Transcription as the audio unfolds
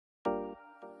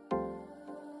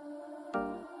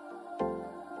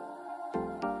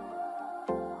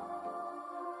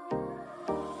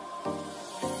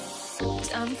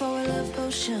Time for a love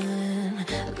potion,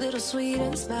 a little sweet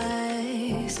and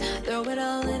spice. Throw it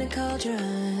all in a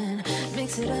cauldron,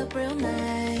 mix it up real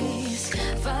nice.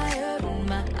 Fire in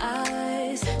my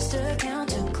eyes, stir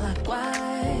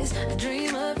counterclockwise. I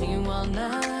dream of you all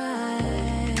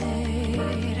night.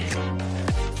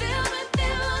 Fill with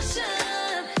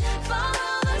devotion,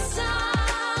 follow the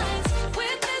signs.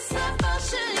 With this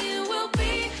devotion, you will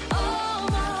be all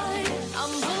mine.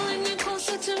 I'm pulling you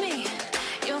closer to me.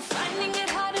 You're finding it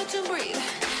harder to breathe.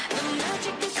 The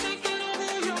magic is taking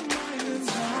over your mind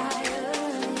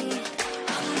entirely.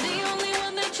 I'm the only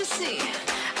one that you see.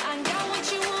 I got what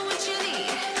you want, what you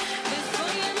need.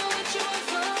 Before you know it, you are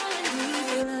falling deep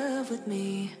in love with me.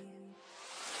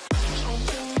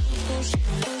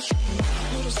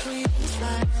 Little sweet and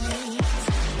spice.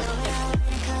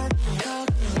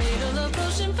 Made a love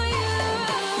potion for you.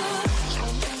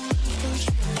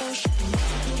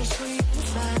 Little sweet and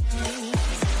spice.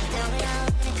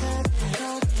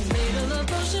 Made a love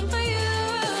potion for you.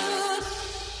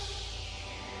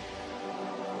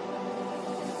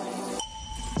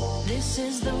 This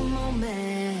is the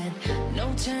moment,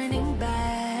 no turning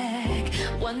back.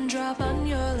 One drop on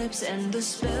your lips and the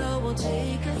spell will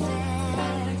take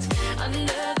effect. Under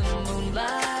the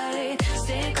moonlight,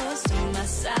 stay close to my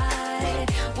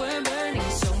side. We're burning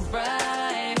so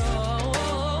bright. Oh,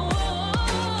 oh, oh,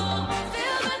 oh.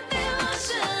 Feel the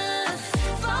devotion,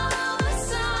 follow the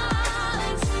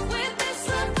signs. With this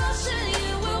devotion,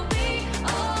 you will be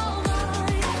all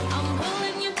mine. I'm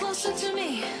pulling you closer to me.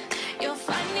 You're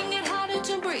finding it harder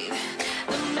to breathe.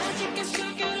 The magic is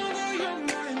taking over your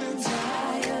mind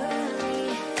entirely.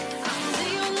 I'm the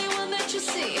only one that you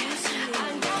see. I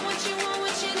got what you want,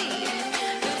 what you need.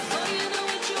 Before you know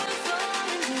it, you are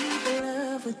falling deep in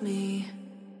love with me.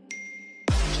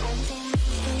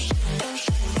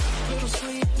 Little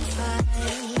sweet and spice.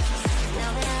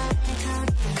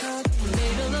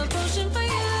 Made a love potion for you.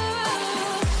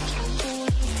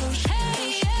 Hey,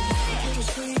 yeah. Little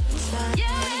sweet and spice. Yeah.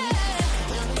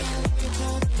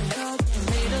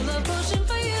 Made a love potion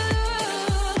for you.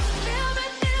 Feel the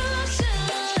devotion,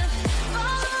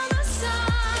 follow the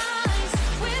signs.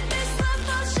 With this love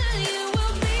potion, you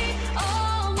will be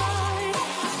all mine.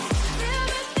 Feel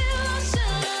the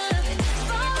devotion,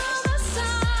 follow the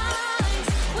signs.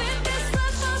 With this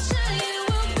love potion, you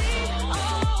will be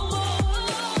all mine.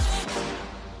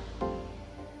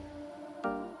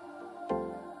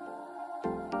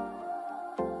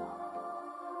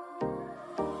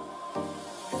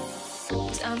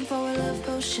 Time for a love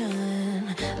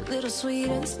potion, a little sweet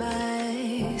and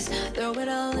spice. Throw it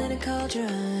all in a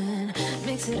cauldron,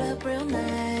 mix it up real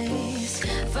nice.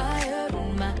 Fire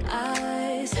in my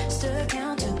eyes, stir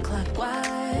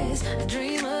counterclockwise. I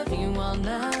dream of you all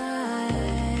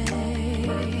night.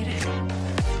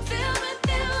 Feel the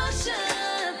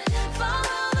devotion,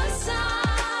 follow the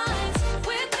signs.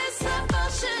 With this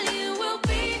devotion, you will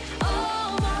be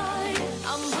all mine.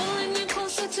 I'm pulling you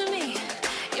closer to me.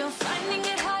 You're finding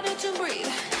it harder to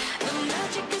breathe. The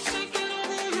magic is taking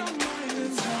over your mind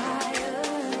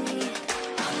entirely.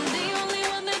 I'm the only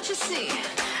one that you see.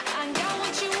 I got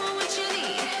what you want, what you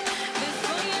need.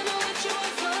 Before you know it, you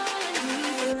are falling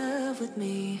deep in love with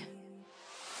me.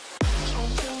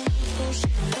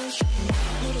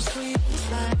 Little sweet and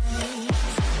spice.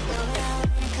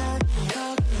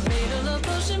 Made a love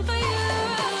potion for you.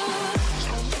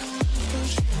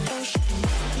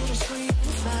 Little sweet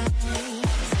and spice.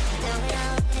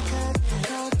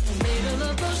 Made a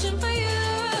love potion for you.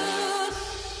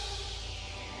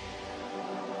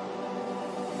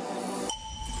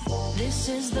 This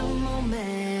is the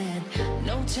moment,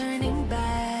 no turning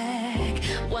back.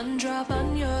 One drop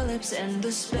on your lips and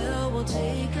the spell will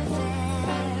take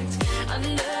effect.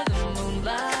 Under the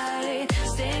moonlight,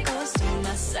 stay close to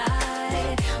my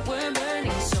side. We're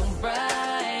burning so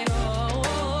bright. Oh,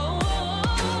 oh, oh,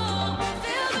 oh.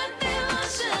 Feel the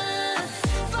devotion,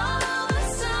 follow the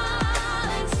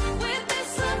signs. With this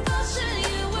devotion,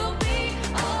 you will be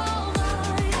all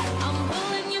mine. I'm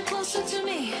pulling you closer to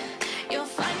me. You're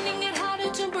finding it harder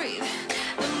to breathe.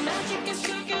 The magic is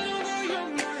taking over your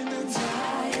mind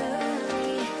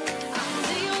entirely. I'm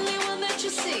the only one that you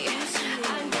see.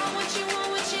 I got what you want,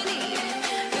 what you need.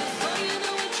 Before you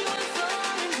know it, you are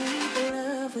falling deep in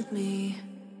love with me.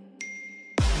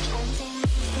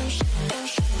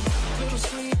 Little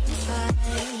sweet and spice.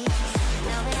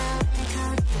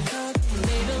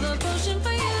 Made a love potion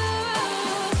for you.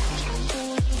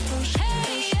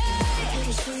 Hey, yeah.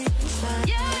 Little sweet and spice.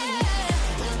 Yeah.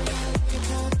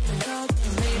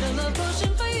 Made a love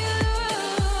potion for you.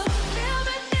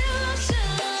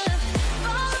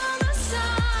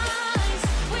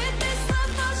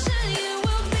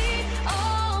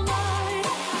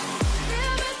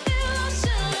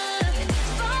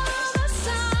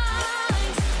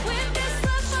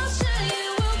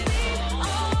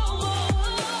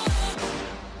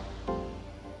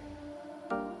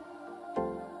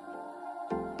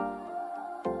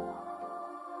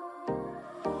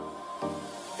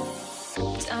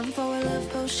 Time for a love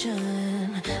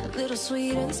potion, a little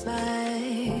sweet and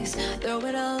spice. Throw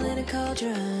it all in a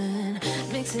cauldron,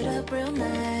 mix it up real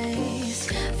nice.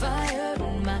 Fire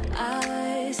in my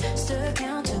eyes, stir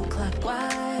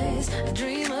counterclockwise. I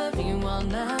dream of you all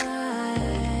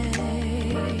night.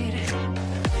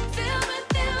 Filled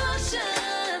with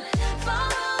emotion,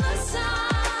 follow the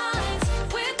signs.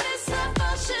 With this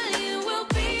devotion, you will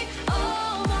be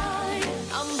all mine.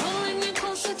 I'm pulling you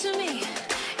closer to me.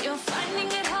 You're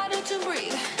finding it harder to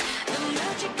breathe. The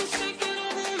magic is taking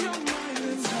over your mind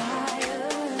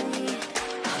entirely.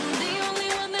 I'm the only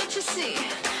one that you see.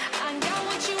 I got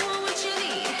what you want, what you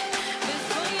need.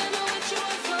 Before you know it, you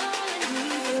are falling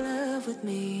in love with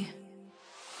me.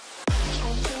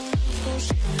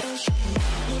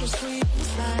 Little sweet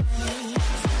spice.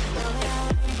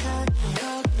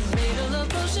 Made a love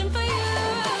potion for you.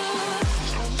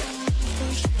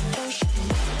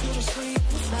 Little sweet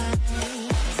spice.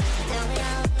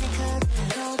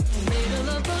 Made a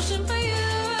love potion for you.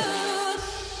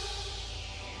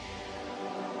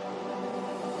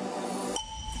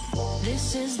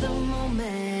 This is the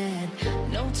moment,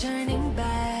 no turning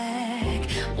back.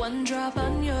 One drop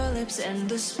on your lips and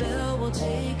the spell will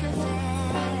take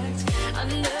effect.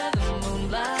 Under the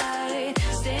moonlight,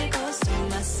 stay close to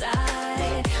my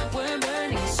side.